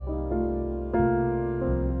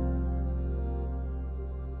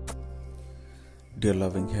Dear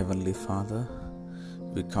loving Heavenly Father,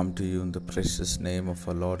 we come to you in the precious name of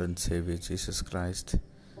our Lord and Savior Jesus Christ.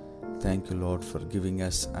 Thank you, Lord, for giving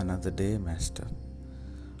us another day, Master.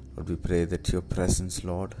 Lord, we pray that your presence,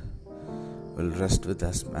 Lord, will rest with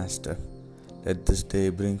us, Master. Let this day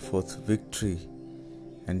bring forth victory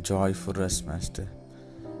and joy for us, Master.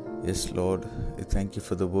 Yes, Lord, we thank you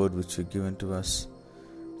for the word which you've given to us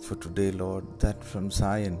for today, Lord, that from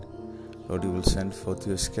Zion, Lord, you will send forth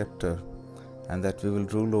your scepter and that we will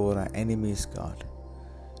rule over our enemies, God.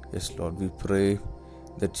 Yes, Lord, we pray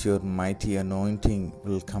that your mighty anointing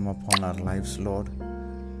will come upon our lives, Lord.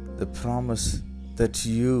 The promise that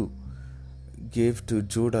you gave to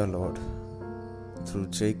Judah, Lord, through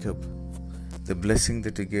Jacob, the blessing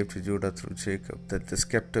that you gave to Judah through Jacob, that the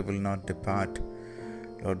scepter will not depart.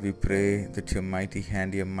 Lord, we pray that your mighty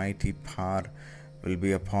hand, your mighty power will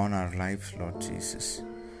be upon our lives, Lord Jesus.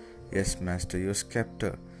 Yes, Master, your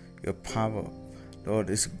scepter, your power,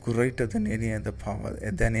 Lord, is greater than any other power,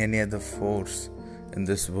 than any other force in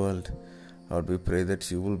this world. Lord, we pray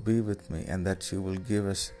that you will be with me and that you will give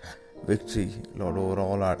us victory, Lord, over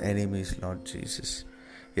all our enemies, Lord Jesus.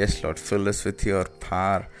 Yes, Lord, fill us with your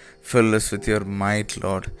power, fill us with your might,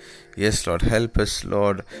 Lord. Yes, Lord, help us,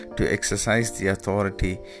 Lord, to exercise the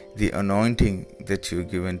authority, the anointing that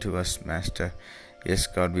you've given to us, Master. Yes,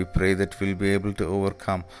 God, we pray that we'll be able to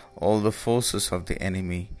overcome all the forces of the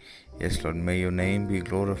enemy. Yes, Lord, may your name be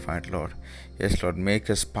glorified, Lord. Yes, Lord, make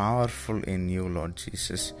us powerful in you, Lord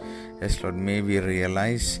Jesus. Yes, Lord, may we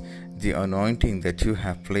realize the anointing that you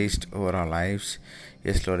have placed over our lives.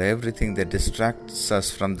 Yes, Lord, everything that distracts us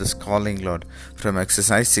from this calling, Lord, from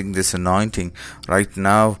exercising this anointing right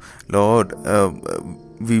now, Lord,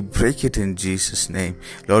 we break it in Jesus' name.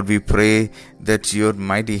 Lord, we pray that your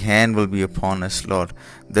mighty hand will be upon us, Lord,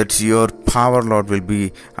 that your power, Lord, will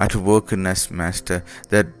be at work in us, Master,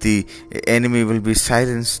 that the enemy will be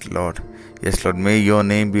silenced, Lord. Yes, Lord, may your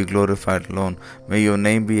name be glorified, Lord. May your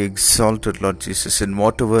name be exalted, Lord Jesus. In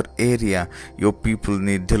whatever area your people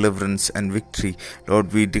need deliverance and victory,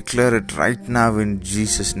 Lord, we declare it right now in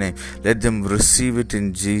Jesus' name. Let them receive it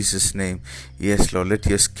in Jesus' name. Yes, Lord, let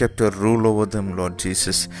your scepter rule over them, Lord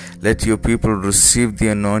Jesus. Let your people receive the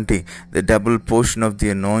anointing, the double portion of the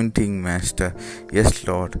anointing, Master. Yes,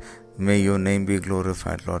 Lord. May your name be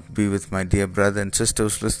glorified, Lord. Be with my dear brother and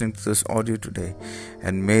sisters listening to this audio today.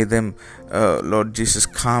 And may them, Lord Jesus,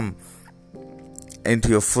 come into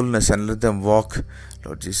your fullness and let them walk,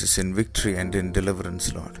 Lord Jesus, in victory and in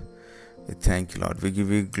deliverance, Lord. We thank you, Lord. We give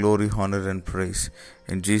you glory, honor, and praise.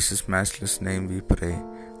 In Jesus' matchless name we pray.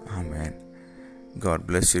 Amen. God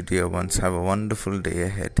bless you, dear ones. Have a wonderful day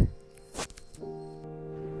ahead.